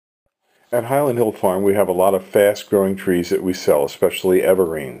At Highland Hill Farm, we have a lot of fast-growing trees that we sell, especially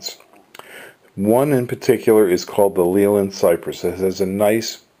evergreens. One in particular is called the Leyland Cypress. It has a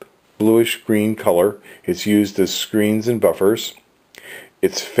nice bluish-green color. It's used as screens and buffers.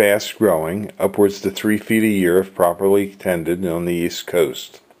 It's fast-growing, upwards to 3 feet a year if properly tended on the East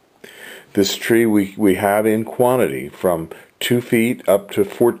Coast. This tree we have in quantity from 2 feet up to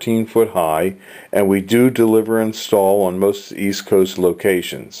 14 foot high, and we do deliver and install on most East Coast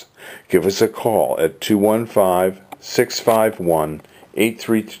locations. Give us a call at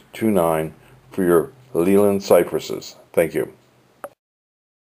 215-651-8329 for your Leyland Cypresses. Thank you.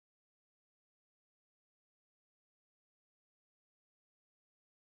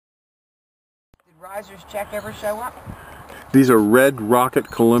 Did risers check ever show up? These are red rocket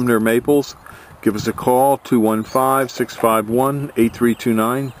columnar maples. Give us a call,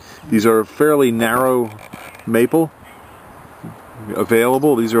 215-651-8329. These are a fairly narrow maple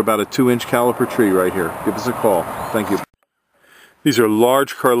available. These are about a 2-inch caliper tree right here. Give us a call. Thank you. These are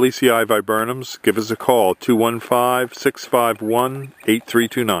large Carlesii viburnums. Give us a call,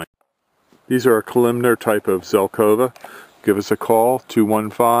 215-651-8329. These are a columnar type of Zelkova. Give us a call,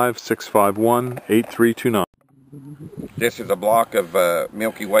 215-651-8329. This is a block of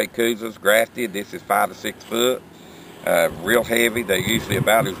Milky Way Kuzas, grafted. This is 5 to 6 foot. Real heavy. They're usually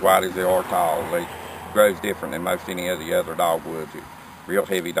about as wide as they are tall. They grows different than most any of the other dogwoods. Real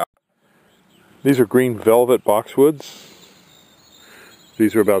heavy dog. These are green velvet boxwoods.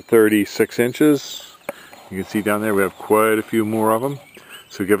 These are about 36 inches. You can see down there we have quite a few more of them.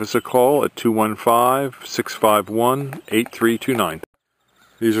 So give us a call at 215-651-8329.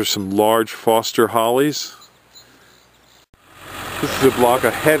 These are some large Foster hollies. This is a block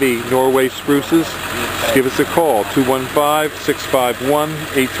of heavy Norway spruces. Just give us a call,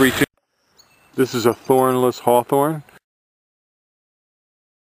 215-651-8329. This is a thornless hawthorn.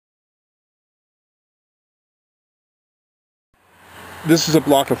 This is a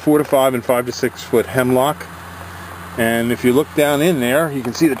block of 4 to 5 and 5 to 6 foot hemlock. And if you look down in there, you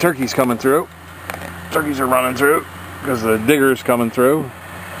can see the turkeys coming through. Turkeys are running through because the digger's coming through.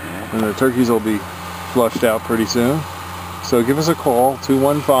 And the turkeys will be flushed out pretty soon. So give us a call,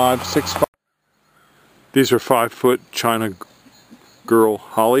 215-65. These are 5 foot China girl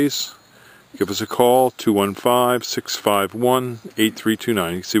hollies. Give us a call, 215-651-8329. You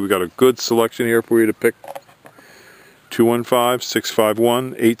can see we got a good selection here for you to pick.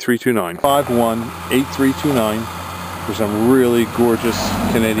 215-651-8329. 51-8329 for some really gorgeous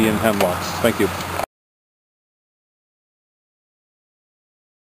Canadian hemlocks. Thank you.